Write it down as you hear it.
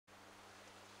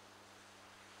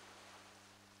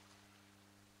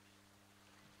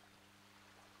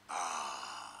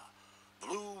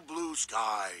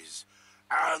skies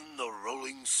and the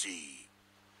rolling sea.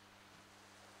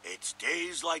 It's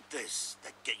days like this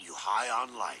that get you high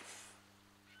on life.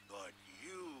 But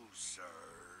you,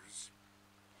 sirs,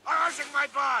 are losing my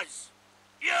buzz!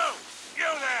 You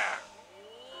there!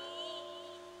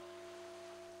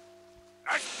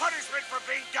 As punishment for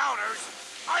being downers,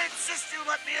 I insist you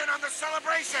let me in on the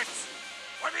celebrations!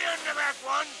 For the end of Act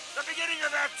 1, the beginning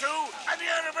of Act 2, and the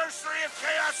anniversary of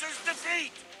Chaos's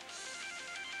defeat!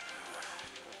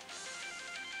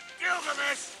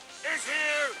 Gilgamesh is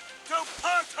here to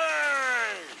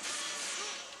party!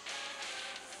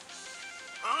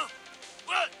 Huh?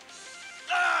 What?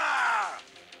 Ah!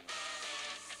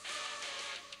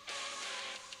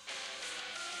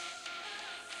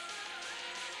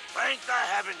 Thank the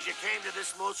heavens you came to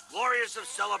this most glorious of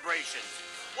celebrations.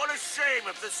 What a shame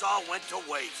if this all went to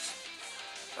waste.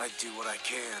 I do what I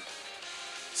can.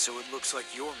 So it looks like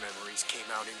your memories came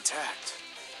out intact.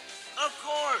 Of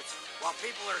course. While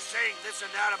people are saying this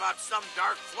and that about some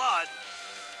dark flood,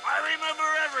 I remember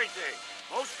everything.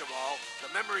 Most of all,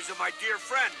 the memories of my dear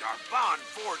friend, our bond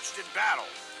forged in battle.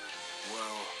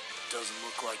 Well, doesn't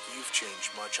look like you've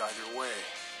changed much either way.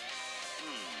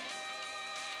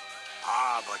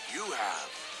 Ah, but you have.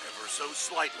 Ever so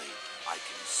slightly. I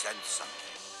can sense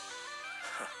something.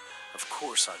 Of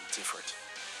course I'm different.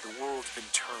 The world's been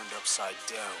turned upside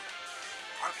down.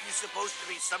 Aren't you supposed to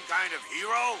be some kind of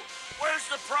hero? Where's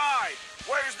the pride?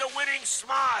 Where's the winning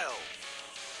smile?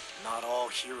 Not all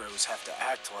heroes have to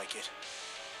act like it.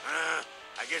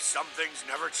 I guess some things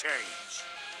never change.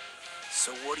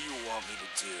 So what do you want me to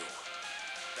do?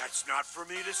 That's not for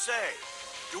me to say.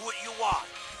 Do what you want.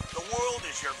 The world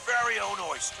is your very own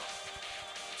oyster.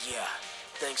 Yeah,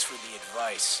 thanks for the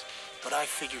advice. But I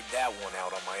figured that one out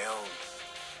on my own.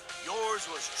 Yours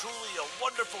was truly a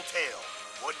wonderful tale,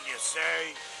 wouldn't you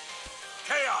say?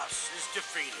 Chaos is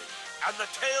defeated, and the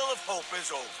tale of hope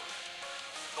is over.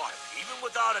 But even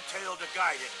without a tale to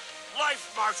guide it, life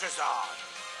marches on.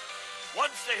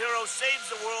 Once the hero saves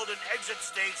the world and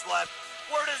exits stage left,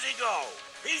 where does he go?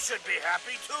 He should be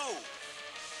happy too.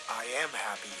 I am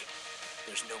happy.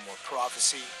 There's no more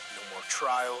prophecy, no more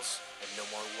trials, and no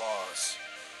more laws.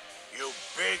 You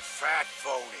big fat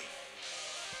phony.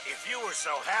 If you were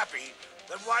so happy,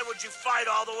 then why would you fight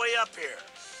all the way up here?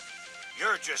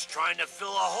 You're just trying to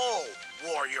fill a hole,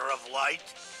 warrior of light.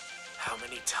 How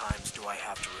many times do I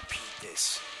have to repeat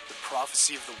this? The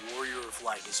prophecy of the warrior of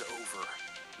light is over.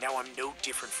 Now I'm no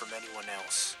different from anyone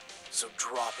else. So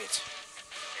drop it.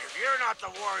 If you're not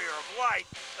the warrior of light,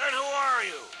 then who are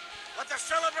you? Let the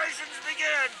celebrations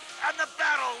begin, and the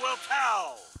battle will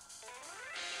tell!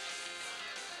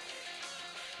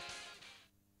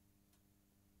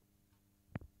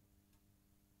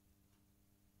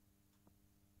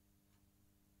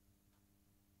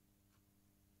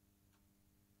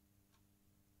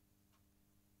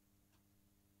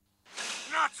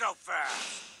 Not so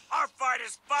fast! Our fight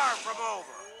is far from over!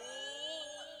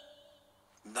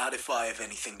 Not if I have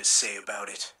anything to say about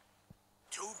it.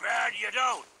 Too bad you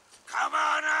don't. Come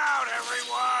on out,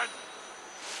 everyone!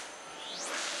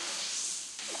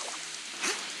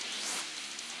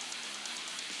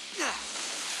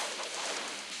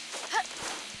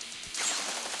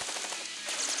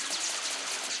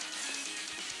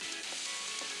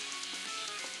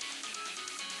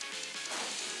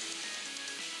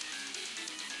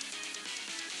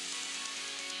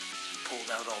 Pulled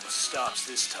out all the stops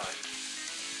this time.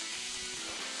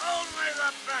 Only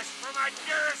the best for my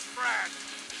dearest friend!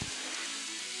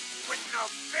 With no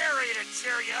fairy to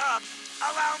cheer you up,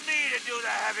 allow me to do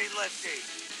the heavy lifting.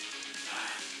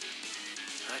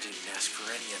 I didn't ask for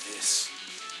any of this.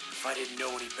 If I didn't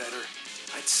know any better,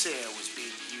 I'd say I was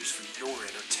being used for your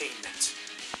entertainment.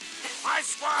 My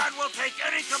squad will take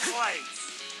any complaints.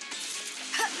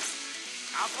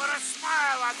 Now put a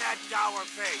smile on that dour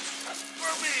face.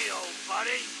 For me, old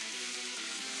buddy.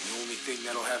 The only thing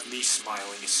that'll have me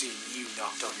smiling is seeing you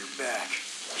knocked on your back.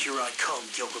 Here I come,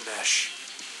 Gilgamesh.